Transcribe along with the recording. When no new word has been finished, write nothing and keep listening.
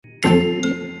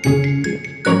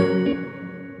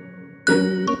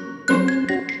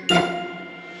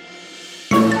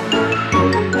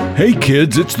Hey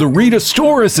kids, it's the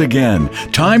Readasaurus again.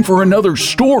 Time for another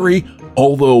story,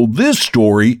 although this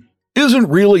story isn't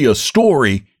really a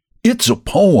story, it's a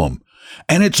poem.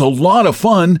 And it's a lot of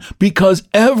fun because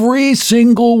every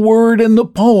single word in the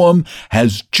poem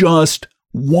has just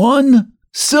one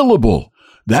syllable.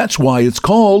 That's why it's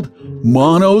called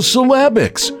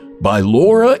Monosyllabics by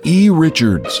Laura E.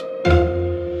 Richards.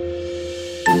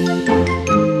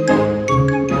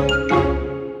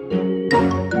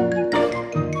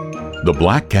 The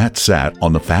black cat sat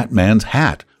on the fat man's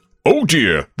hat. "Oh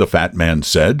dear," the fat man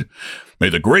said, "may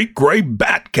the great gray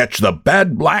bat catch the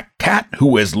bad black cat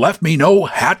who has left me no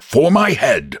hat for my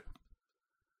head."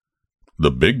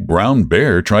 The big brown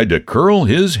bear tried to curl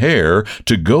his hair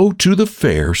to go to the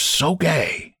fair so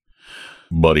gay.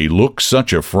 But he looked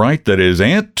such a fright that his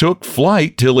aunt took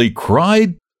flight till he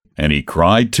cried, and he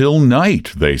cried till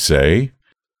night, they say.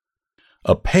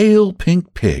 A pale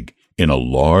pink pig in a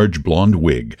large blonde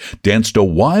wig danced a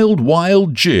wild,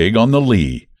 wild jig on the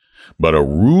lea. But a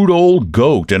rude old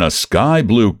goat in a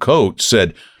sky-blue coat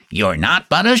said, "You're not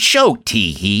but a shoat,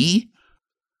 tee-hee."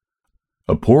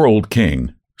 A poor old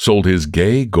king sold his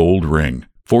gay gold ring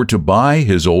for to buy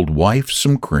his old wife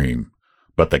some cream.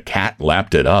 But the cat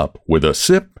lapped it up with a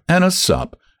sip and a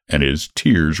sup, and his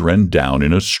tears ran down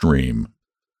in a stream.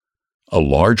 A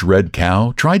large red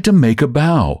cow tried to make a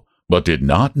bow, but did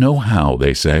not know how,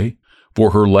 they say.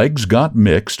 For her legs got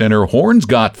mixed, and her horns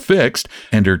got fixed,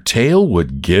 and her tail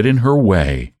would get in her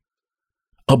way.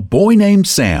 A boy named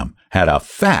Sam had a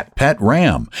fat pet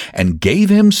ram, and gave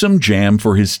him some jam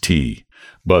for his tea.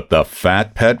 But the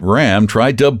fat pet ram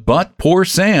tried to butt poor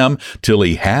Sam, till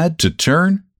he had to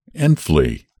turn and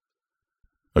flee.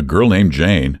 A girl named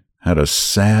Jane had a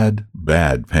sad,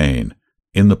 bad pain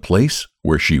in the place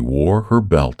where she wore her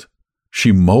belt.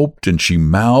 She moped and she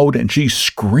mowed and she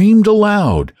screamed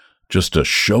aloud, just to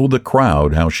show the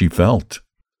crowd how she felt.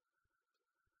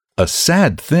 A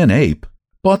sad thin ape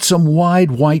bought some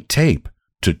wide white tape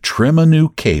to trim a new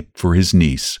cape for his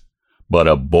niece. But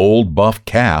a bold buff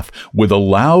calf with a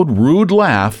loud rude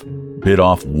laugh bit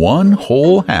off one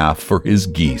whole half for his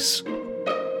geese.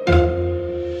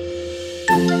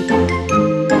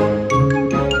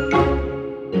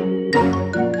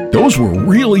 Those were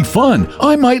really fun.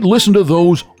 I might listen to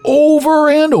those over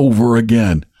and over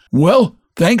again. Well,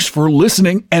 thanks for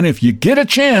listening, and if you get a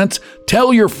chance,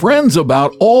 tell your friends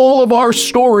about all of our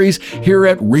stories here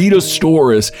at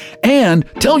Readasaurus, and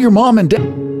tell your mom and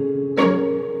dad.